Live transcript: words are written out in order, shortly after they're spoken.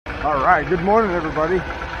All right, good morning everybody.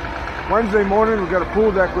 Wednesday morning, we got a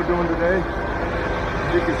pool deck we're doing today.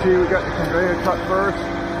 As you can see, we got the conveyor cut first.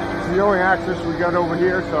 It's the only access we got over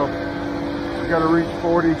here, so we got to reach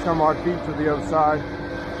 40 some odd feet to the other side.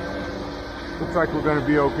 Looks like we're going to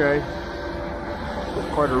be okay.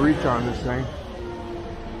 Got quite a reach on this thing.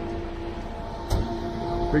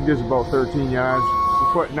 I think this is about 13 yards.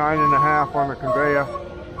 We put 9.5 on the conveyor.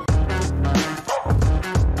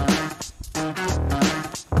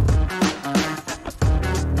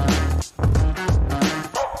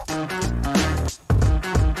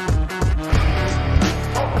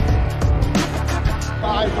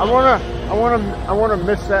 I want to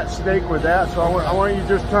miss that stake with that, so I want you to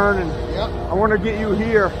just turn and I want to get you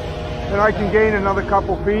here, and I can gain another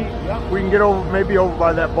couple feet. We can get over, maybe over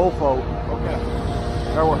by that bull float. Okay.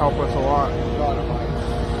 That will help us a lot.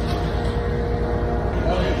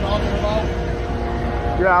 What are you talking about?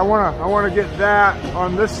 Yeah, I want to get that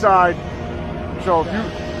on this side. So if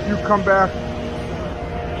you come back.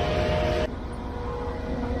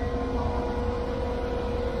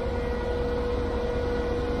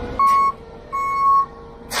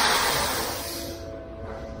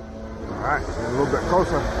 Alright, a little bit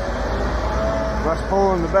closer. Less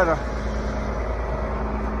pulling, the better.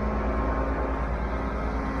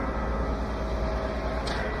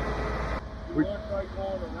 Do you want like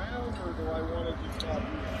going around, or do I want to just stop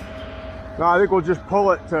here? No, I think we'll just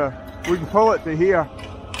pull it to, we can pull it to here.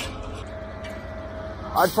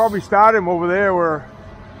 I'd probably start him over there where,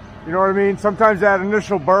 you know what I mean? Sometimes that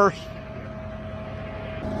initial burst.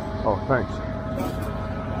 Oh, thanks.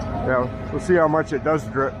 Yeah, we'll see how much it does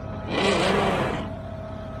drip.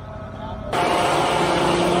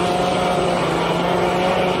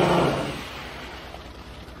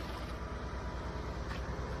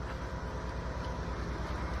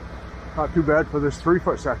 Not too bad for this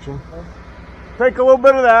 3-foot section. Take a little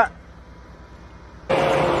bit of that.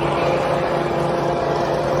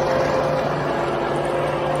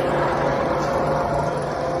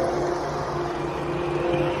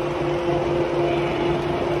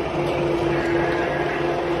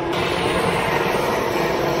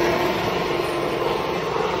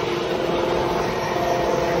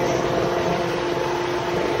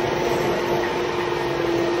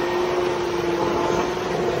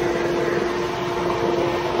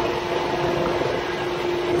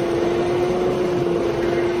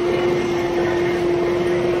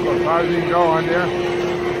 As far as you can go on there.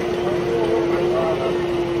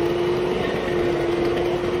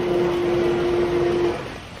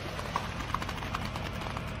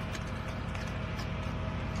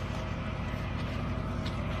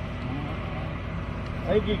 I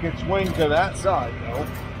think you could swing to that side, though.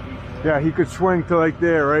 Yeah, he could swing to like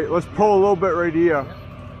there, right? Let's pull a little bit right here.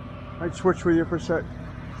 I'd switch with you for a sec.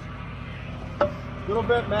 A little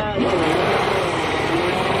bit, Matt.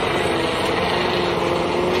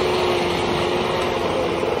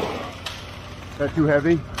 Is that too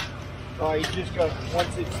heavy? Oh, you just got,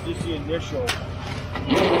 once it's just the initial.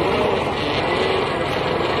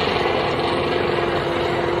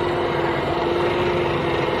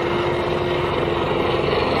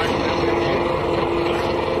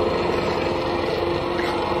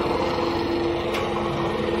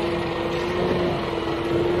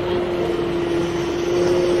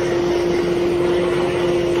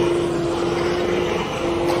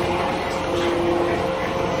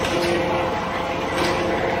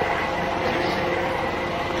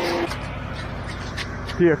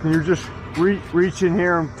 Here, can you just reach in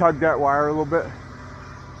here and tug that wire a little bit?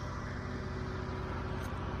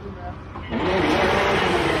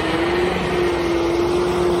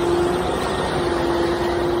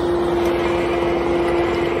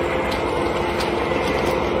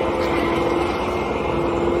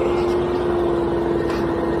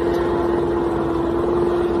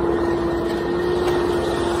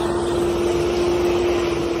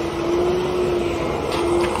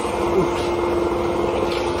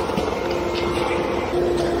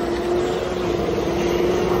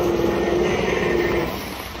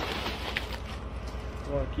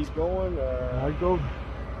 Keep going, or I'd go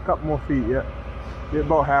a couple more feet yet. Get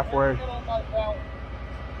about halfway. get on my belt.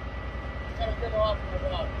 Gotta get off my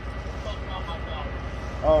belt. Something on my belt.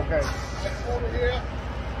 Oh, okay. Like over here.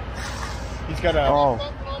 He's got a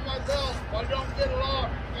something on my belt. If I don't get it off,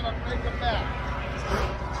 I'm gonna take it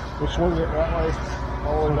back. We'll swing it that way.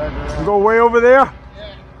 All the way back around. You go way over there?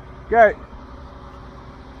 Yeah. Okay.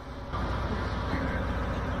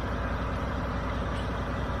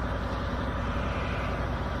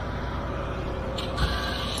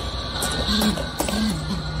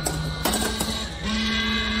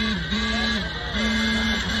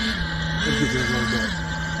 This is a little bit.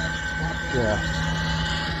 Yeah.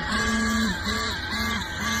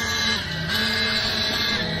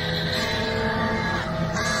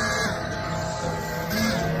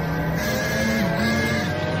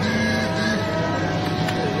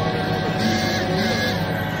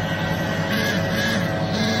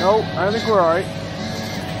 Nope, I think we're all right.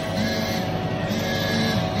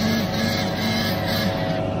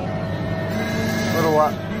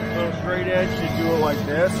 Little straight edge, you do it like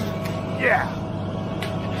this. Yeah.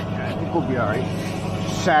 I think we'll be all right.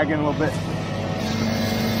 Sagging a little bit.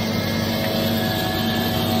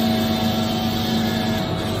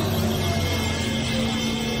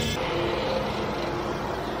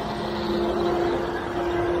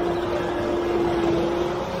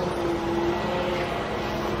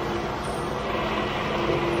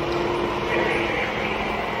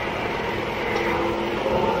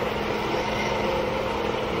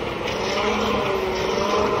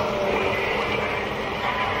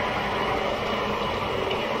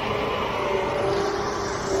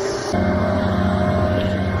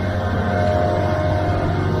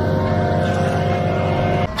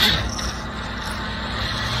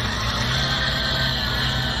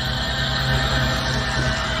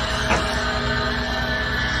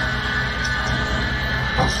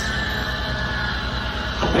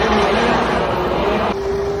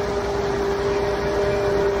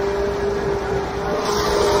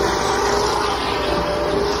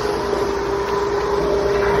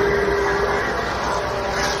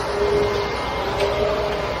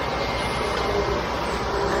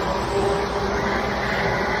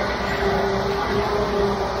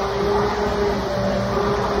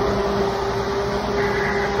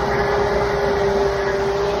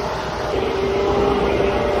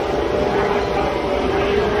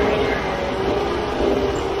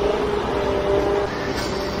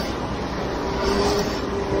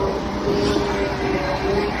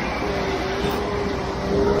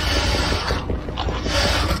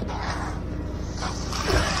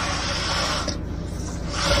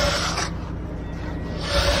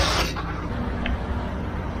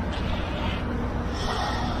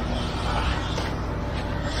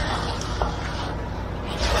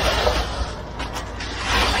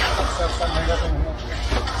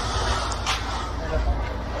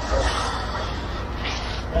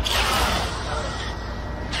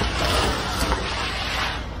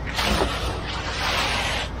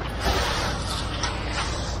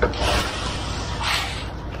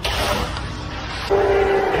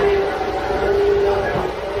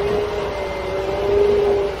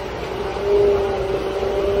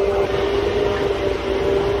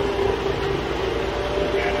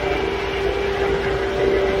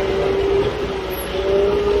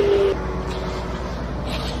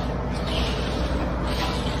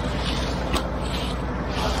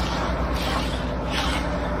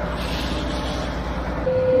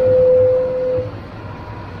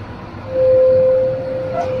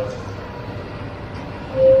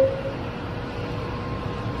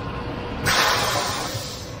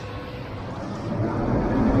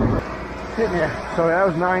 Yeah, so that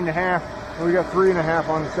was 9.5. We got 3.5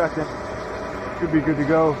 on the second. Should be good to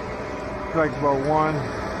go. It's like about 1,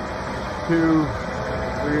 2,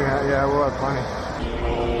 3.5. Yeah, we'll have plenty.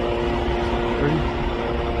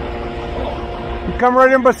 Come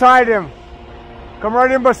right in beside him. Come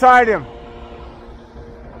right in beside him.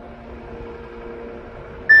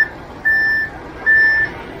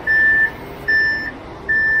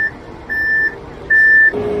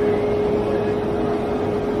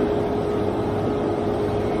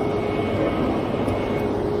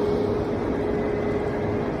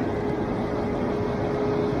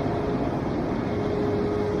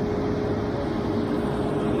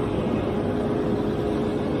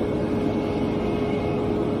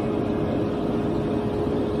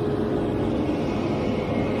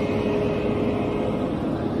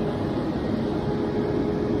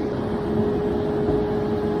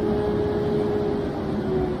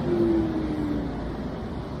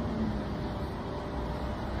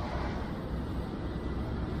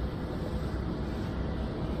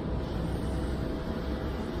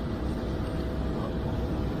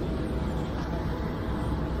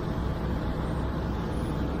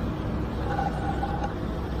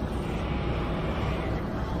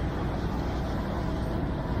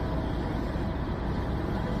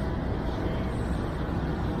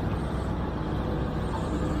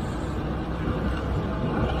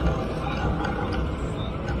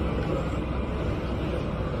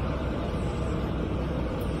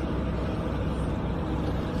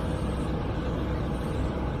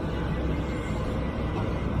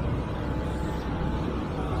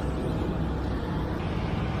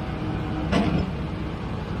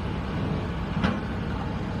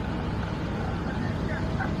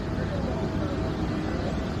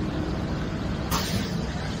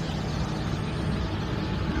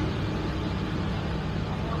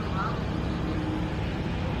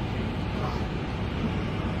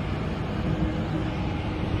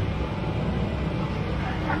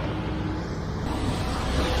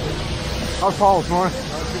 How's Paul this morning?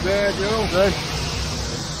 Not too bad, Joe. Good.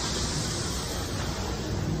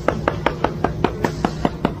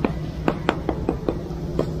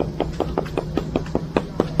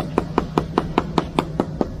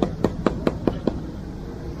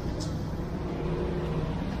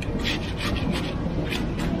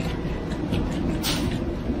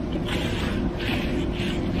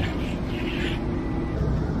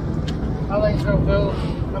 How late so, Phil?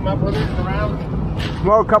 Come up with it around?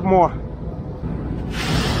 Well, a couple more.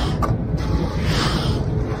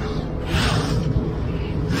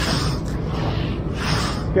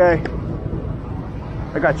 Okay.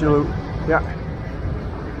 I got you, Luke. Yeah.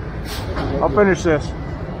 I'll finish this.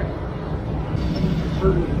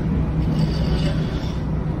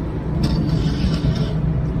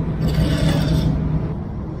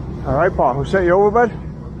 All right, Paul. We'll set you over, bud.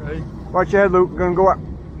 Okay. Watch your head, Luke. We're gonna go up.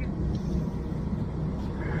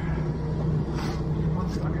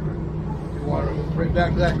 You want to bring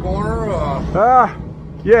back to that corner?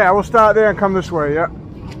 Yeah, we'll start there and come this way, yeah.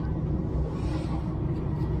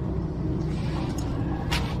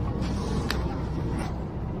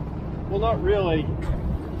 Well, not really.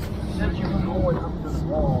 Since you're going all the way up to the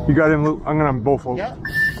wall. You got him, Luke? I'm gonna both of them. Yeah.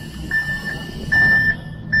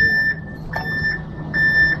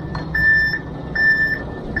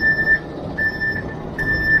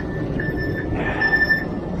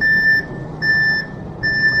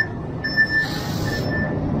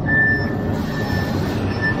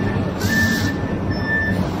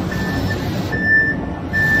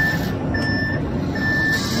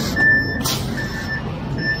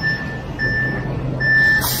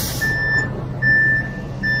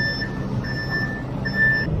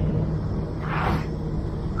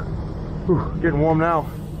 Whew, getting warm now.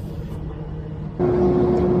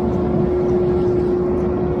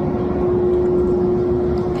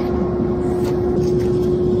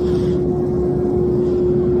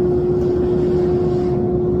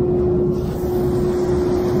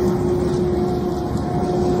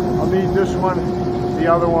 I'll need this one, the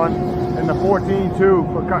other one, and the 14 too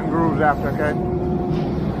for cutting grooves after, okay?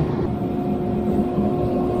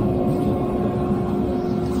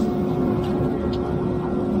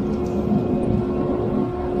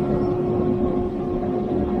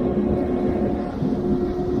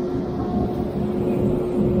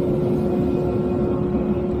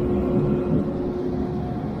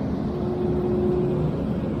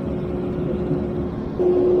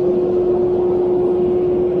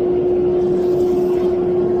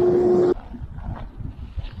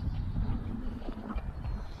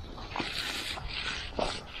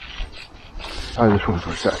 Try this one for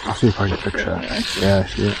a sec. I'll see if I can fix that. Yeah, I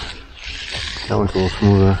see it. That one's a little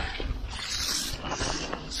smoother.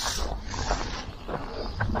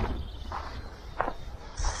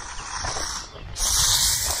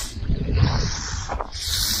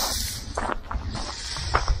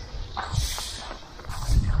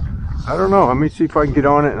 I don't know. Let me see if I can get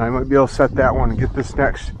on it, and I might be able to set that one and get this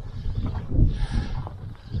next.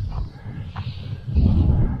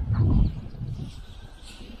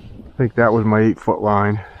 I think that was my 8-foot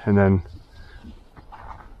line, and then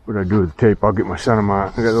what I do with the tape, I'll get my center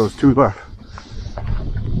mark. I got those two left.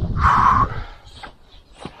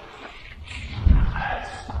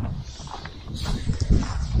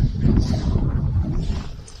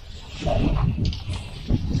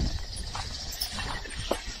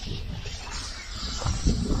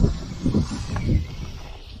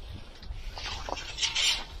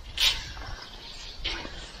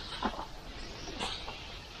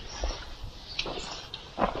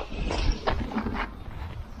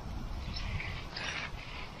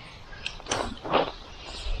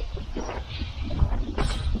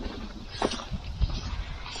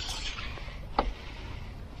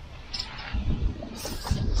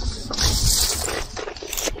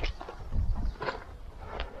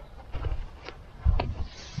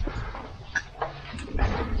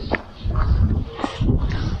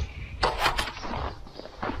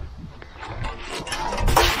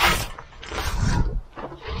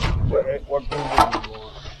 What broom do you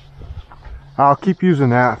want? I'll keep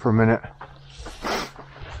using that for a minute.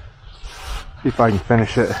 See if I can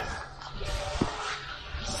finish it.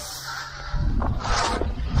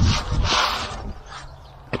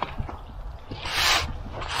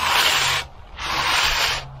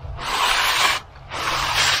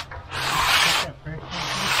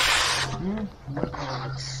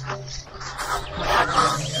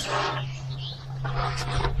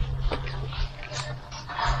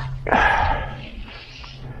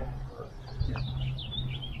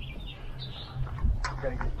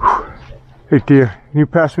 Hey dear, can you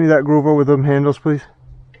pass me that groover with them handles, please?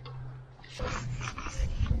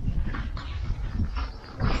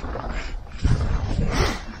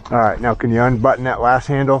 All right, now can you unbutton that last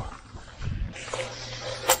handle?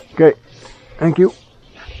 Okay, thank you.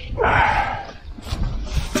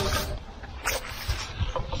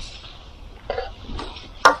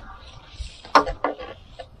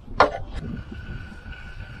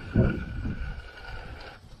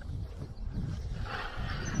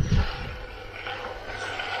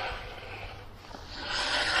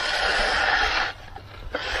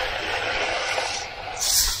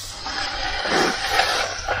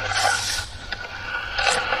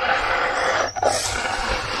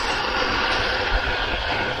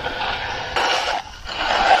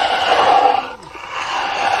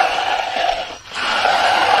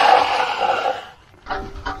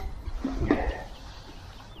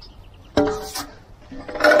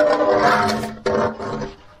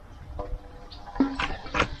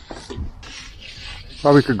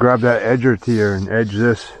 Probably could grab that edger here and edge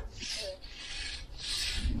this.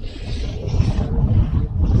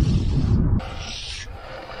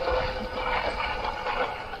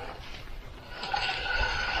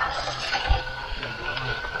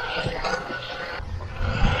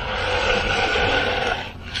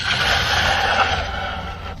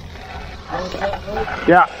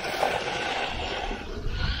 Yeah.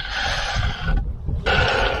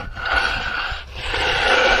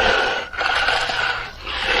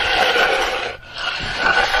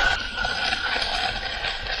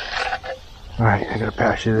 Alright, I gotta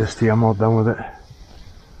pass you this, T. I'm all done with it.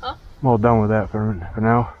 Huh? I'm all done with that for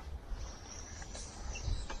now.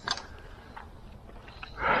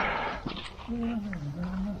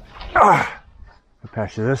 I'll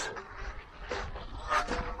pass you this.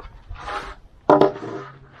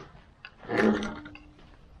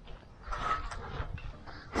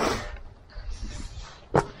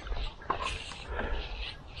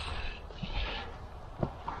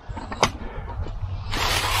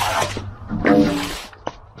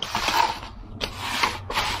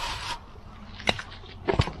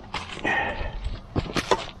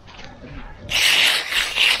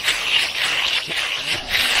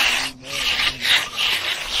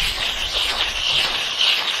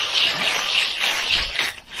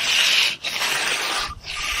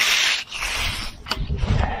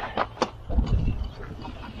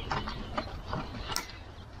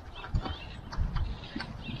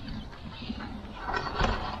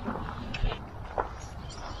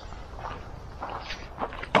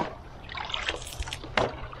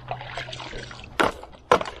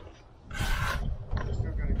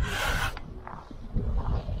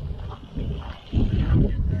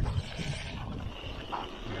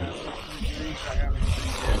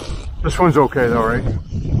 This one's okay though, right?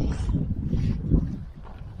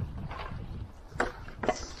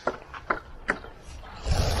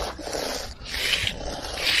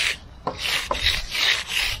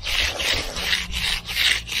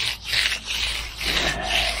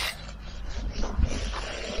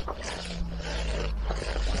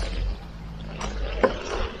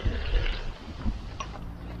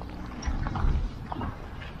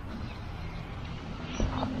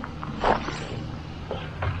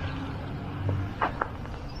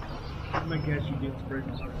 I guess you get sprayed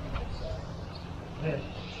on the yeah.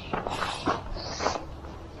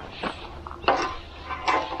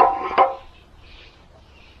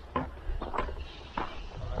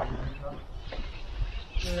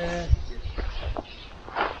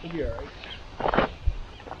 Yeah.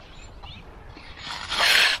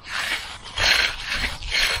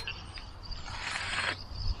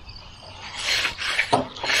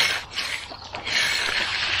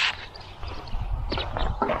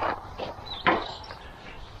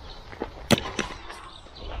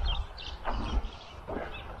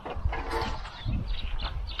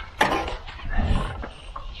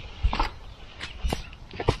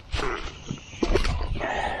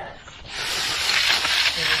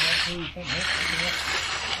 It'll be alright.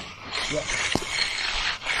 Yeah.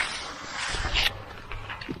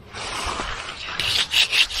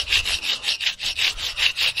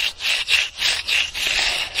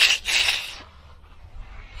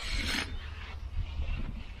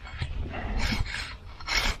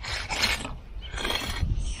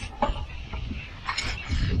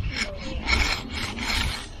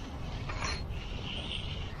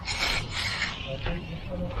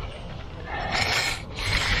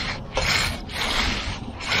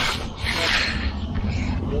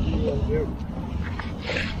 What do you want to do?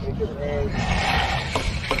 Make it round.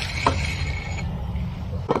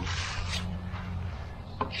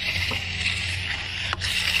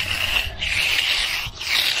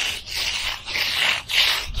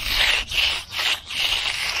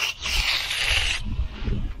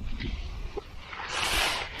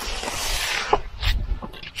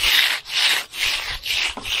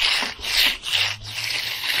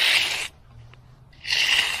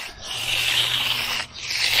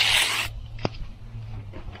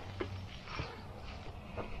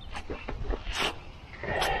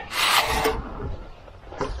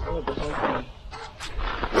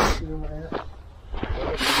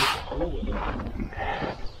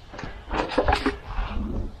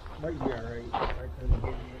 Might be alright. I couldn't get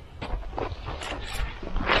it.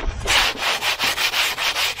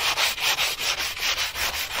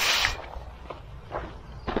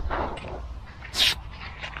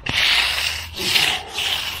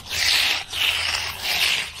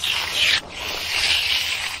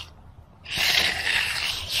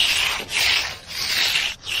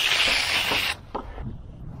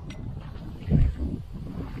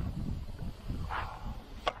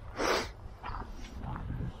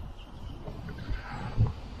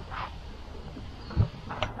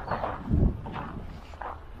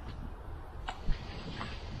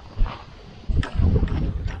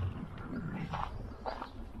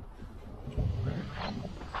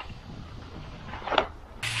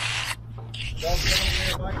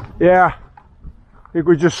 Yeah, I think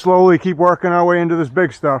we just slowly keep working our way into this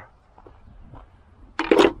big stuff.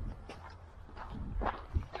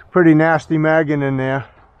 Pretty nasty magging in there.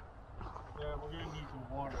 Yeah, we're gonna need some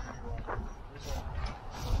water anyway.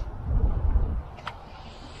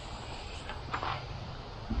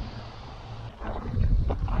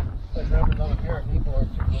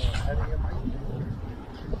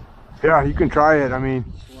 Yeah, you can try it. I mean,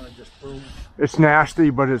 it's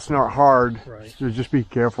nasty, but it's not hard. Right. So just be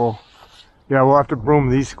careful. Yeah, we'll have to broom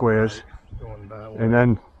these squares. And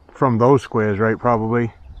then from those squares, right,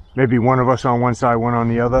 probably. Maybe one of us on one side, one on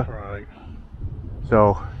the other. Right.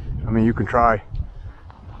 So, I mean, you can try.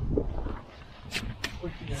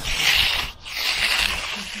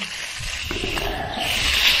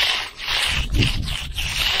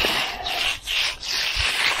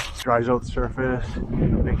 Dries out the surface,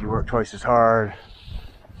 makes you work twice as hard.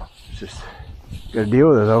 It's just, you gotta deal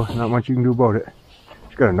with it though, not much you can do about it.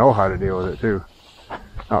 You gotta know how to deal with it too,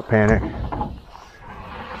 not panic.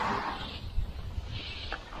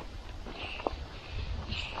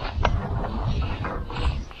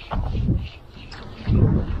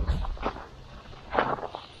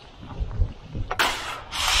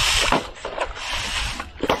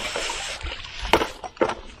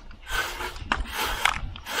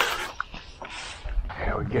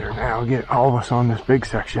 Get her now, get all of us on this big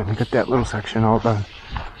section and get that little section all done.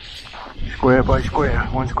 Square by square,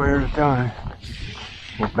 one square at a time.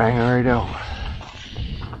 We'll bang her right out.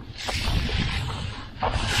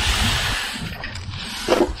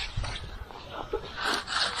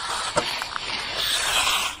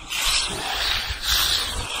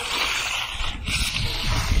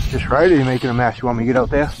 Just right, or are you making a mess? You want me to get out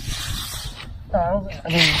there? I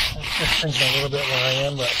mean, I'm just thinking a little bit where I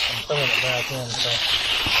am, but I'm throwing it back in, so.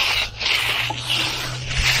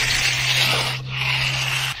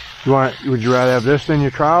 Would you rather have this than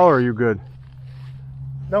your trowel, or are you good?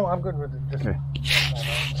 No, I'm good with it. Okay.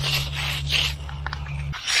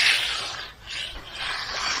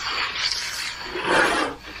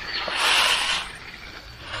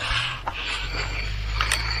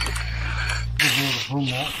 Did you want to broom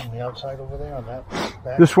that from the outside over there on that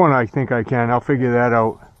back? This one I think I can. I'll figure that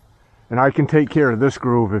out. And I can take care of this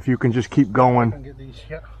groove if you can just keep going. I can get these,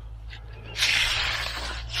 yeah.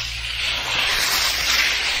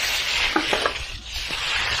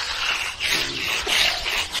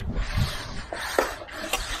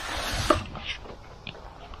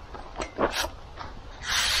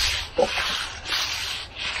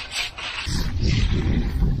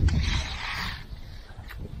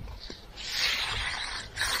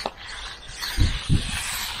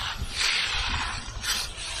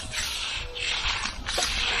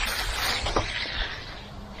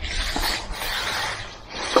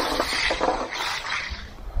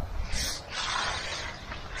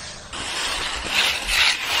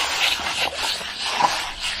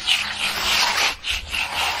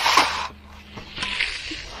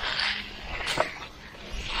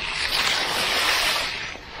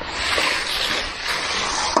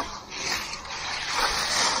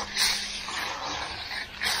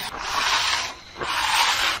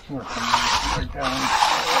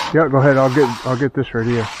 Yeah, go ahead. I'll get this right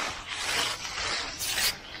here.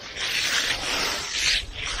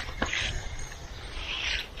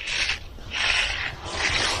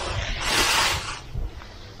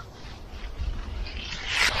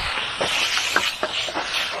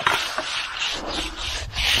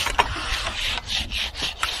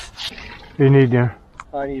 You need, yeah.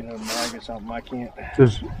 I need a mag or something. I can't.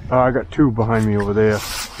 I got two behind me over there.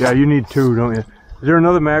 Yeah, you need two, don't you? Is there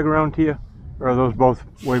another mag around here? Or are those both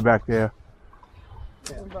way back there?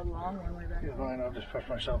 Yeah. One long one way back there. Fine, I'll just push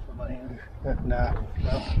myself with my hand. Nah, no.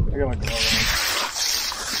 I got my glove on.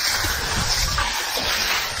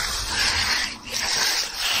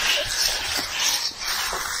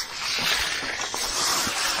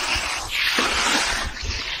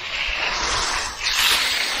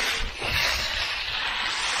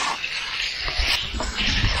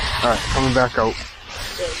 Alright, coming back out.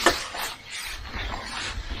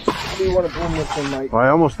 How do you want to broom this one, Mike? Well, I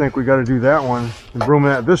almost think we got to do that one and broom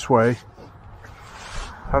that this way.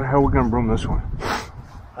 How the hell are we going to broom this one?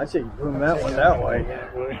 I say you broom that one that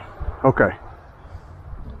way. Okay.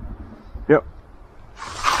 Yep.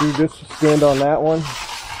 You just stand on that one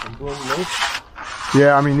and broom this.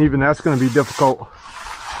 Yeah, I mean, even that's going to be difficult.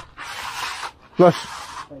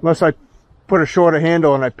 Unless I put a shorter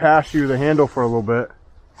handle and I pass you the handle for a little bit.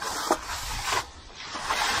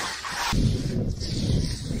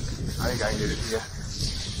 I think I can get it here.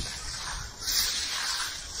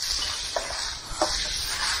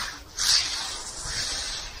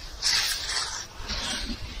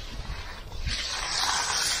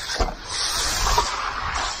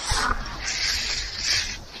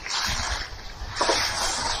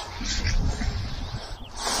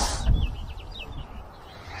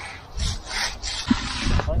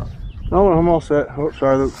 Oh, I'm all set. Oh,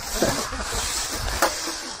 sorry, Luke. That's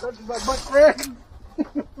my butt crack.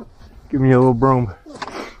 Give me a little broom.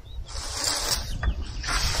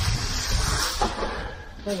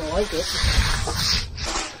 I don't like it.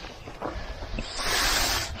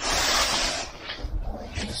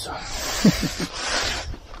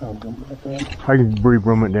 I can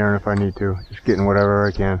re-broom it down if I need to. Just getting whatever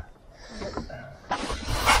I can.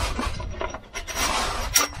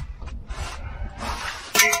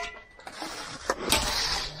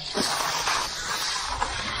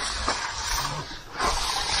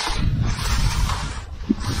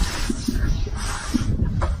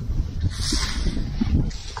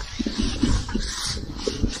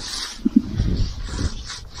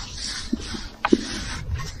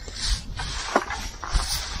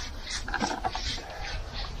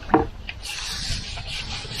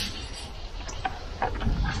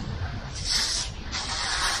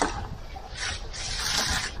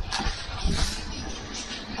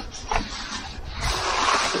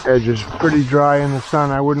 Edge is pretty dry in the sun.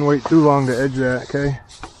 I wouldn't wait too long to edge that, okay?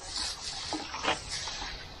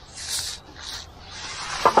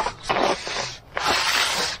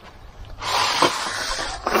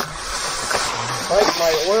 Mike,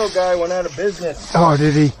 my oil guy went out of business. Oh,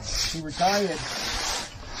 did he? He retired.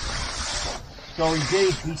 So he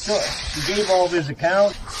gave all of his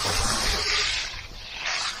account.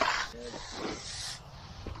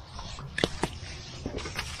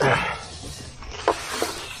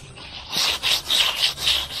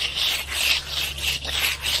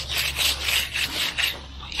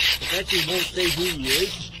 Actually won't say who he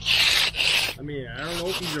is. I mean, I don't know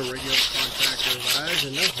if he's a regular contractor of ours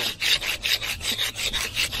or nothing.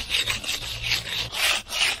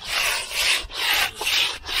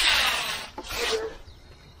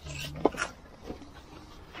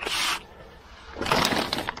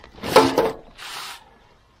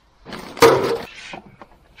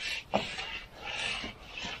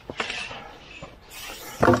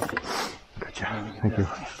 Gotcha. Thank you.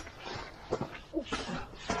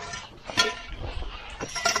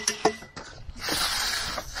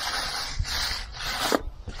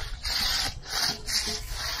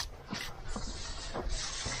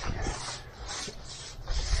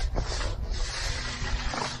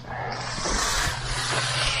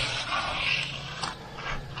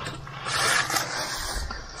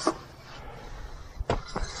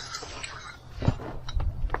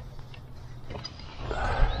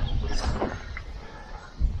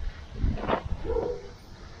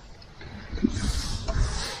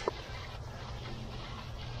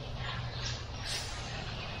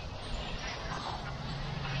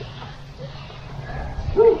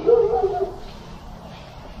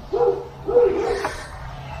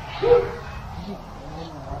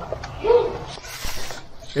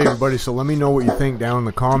 Hey everybody, so let me know what you think down in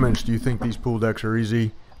the comments. Do you think these pool decks are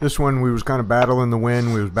easy? This one we was kind of battling the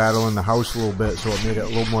wind, we was battling the house a little bit, so it made it a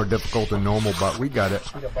little more difficult than normal, but we got it.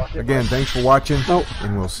 Again, thanks for watching,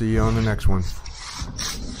 and we'll see you on the next one.